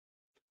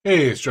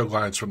Hey, it's Joe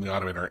Glines from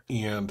the-automator,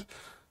 and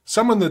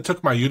someone that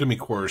took my Udemy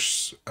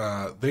course,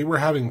 they were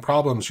having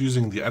problems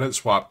using the edit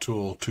swap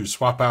tool to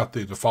swap out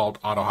the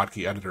default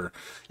AutoHotkey editor,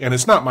 and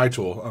it's not my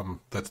tool.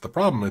 That's the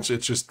problem. It's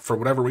just for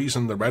whatever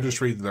reason the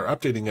registry they're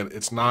updating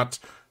it's not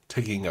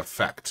taking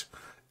effect.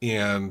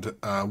 And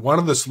one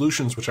of the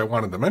solutions which I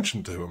wanted to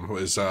mention to him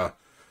was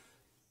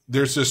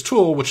there's this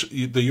tool which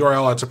the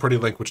URL adds a pretty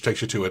link which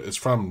takes you to it. It's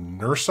from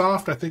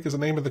Nurseoft, I think is the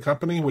name of the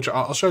company, which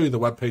I'll show you the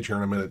webpage here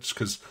in a minute just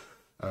because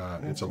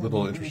it's a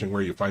little interesting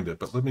where you find it,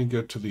 but let me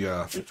get to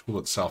the tool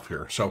itself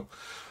here. So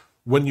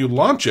when you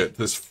launch it,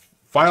 this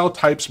file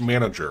types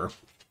manager,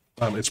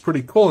 it's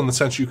pretty cool in the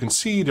sense you can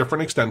see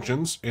different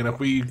extensions. And if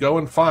we go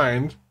and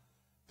find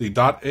the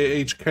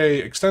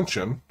 .ahk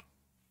extension,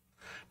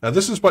 now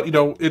this is what,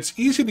 it's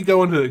easy to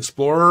go into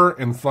Explorer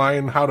and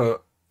find how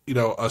to,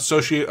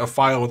 associate a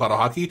file with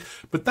AutoHotkey,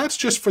 but that's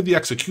just for the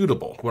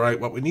executable,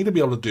 right? What we need to be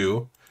able to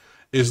do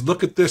is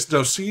look at this.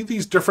 Now see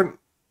these different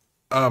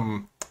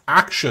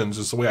actions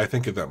is the way I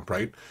think of them,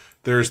 right?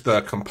 There's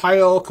the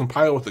compile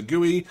with the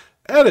GUI,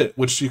 edit,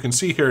 which you can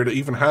see here, it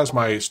even has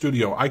my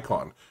studio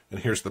icon, and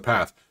here's the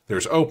path.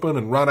 There's open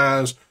and run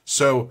as.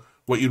 So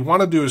what you'd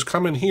want to do is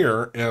come in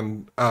here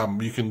and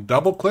you can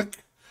double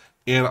click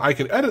and I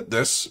can edit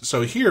this.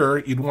 So here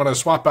you'd want to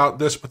swap out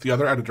this with the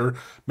other editor.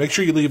 Make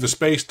sure you leave the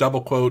space,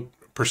 double quote,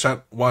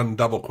 %1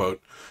 double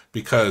quote,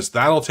 because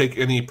that'll take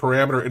any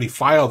parameter, any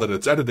file that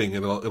it's editing,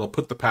 and it'll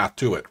put the path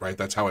to it, right?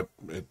 That's how it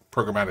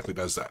programmatically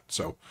does that.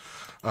 So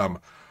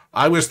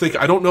I was thinking,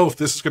 I don't know if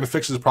this is going to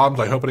fix his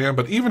problems. I hope it am,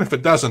 but even if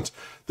it doesn't,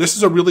 this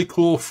is a really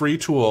cool free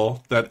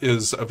tool that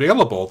is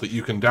available that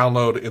you can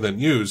download and then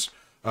use.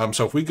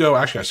 So if we go,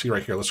 actually I see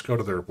right here, let's go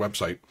to their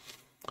website.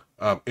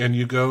 And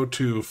you go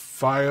to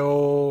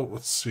file,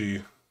 let's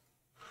see,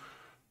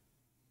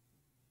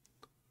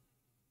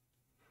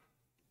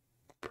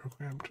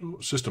 program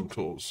tool, system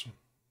tools.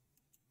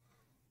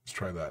 Let's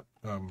try that.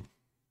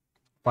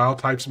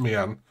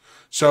 FileTypesMan.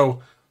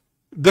 So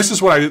this is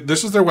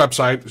their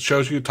website. It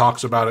shows you, it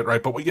talks about it,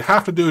 right? But what you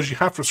have to do is you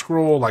have to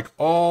scroll like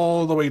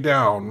all the way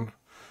down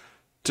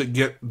to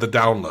get the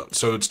download.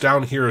 So it's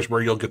down here is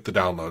where you'll get the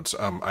downloads.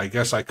 I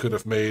guess I could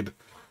have made,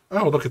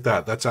 oh, look at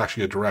that. That's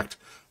actually a direct.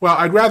 Well,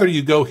 I'd rather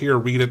you go here,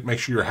 read it, make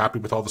sure you're happy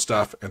with all the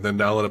stuff, and then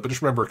download it. But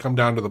just remember, come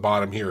down to the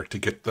bottom here to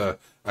get the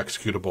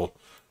executable.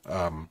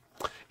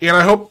 And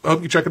I hope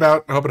you check it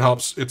out. I hope it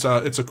helps. It's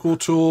a cool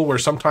tool where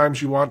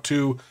sometimes you want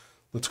to,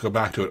 let's go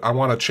back to it. I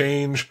want to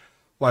change,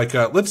 like,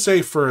 let's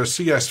say for a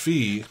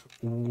CSV,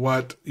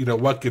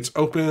 what gets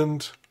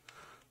opened.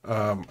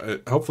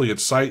 Hopefully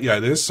it's site. Yeah,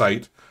 it is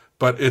site.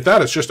 But if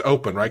that is just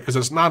open, right? Because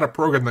it's not a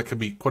program that can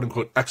be quote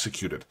unquote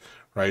executed,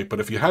 right? But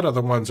if you had other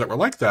ones that were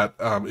like that,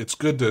 it's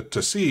good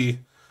to see,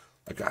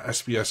 like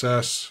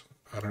SPSS.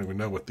 I don't even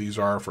know what these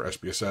are for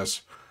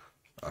SPSS.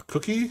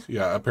 Cookie,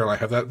 yeah, apparently I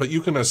have that. But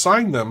you can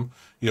assign them,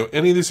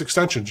 any of these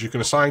extensions you can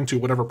assign to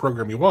whatever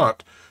program you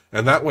want,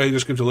 and that way it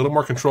just gives you a little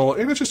more control,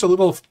 and it's just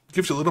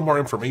gives you a little more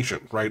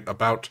information, right,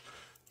 about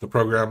the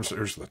programs.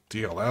 There's the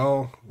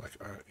DLL,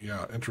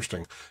 yeah,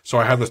 interesting. So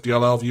I have this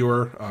DLL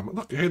viewer.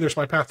 Look, hey, there's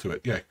my path to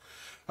it. Yay.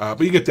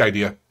 But you get the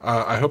idea.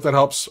 I hope that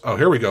helps. Oh,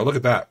 here we go. Look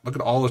at that. Look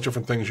at all those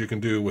different things you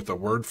can do with a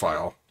Word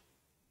file.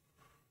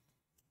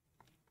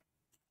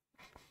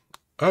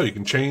 Oh, you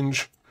can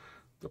change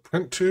the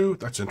print to.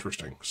 That's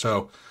interesting.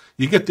 So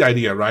you get the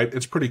idea, right?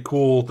 It's pretty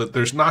cool that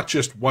there's not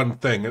just one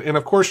thing. And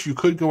of course, you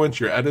could go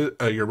into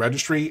your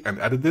registry and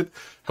edit it.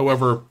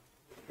 However,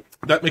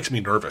 that makes me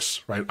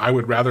nervous, right? I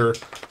would rather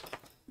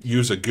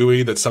use a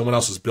GUI that someone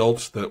else has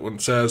built that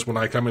says when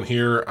I come in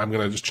here, I'm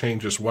going to just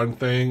change this one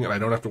thing, and I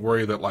don't have to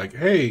worry that, like,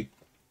 hey,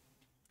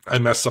 I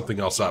messed something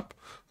else up.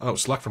 Oh,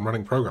 select from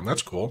running program.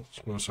 That's cool.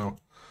 So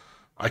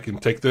I can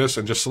take this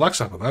and just select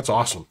something. That's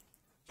awesome.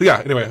 So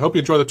yeah, anyway, I hope you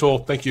enjoy the tool.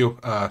 Thank you.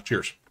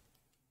 Cheers.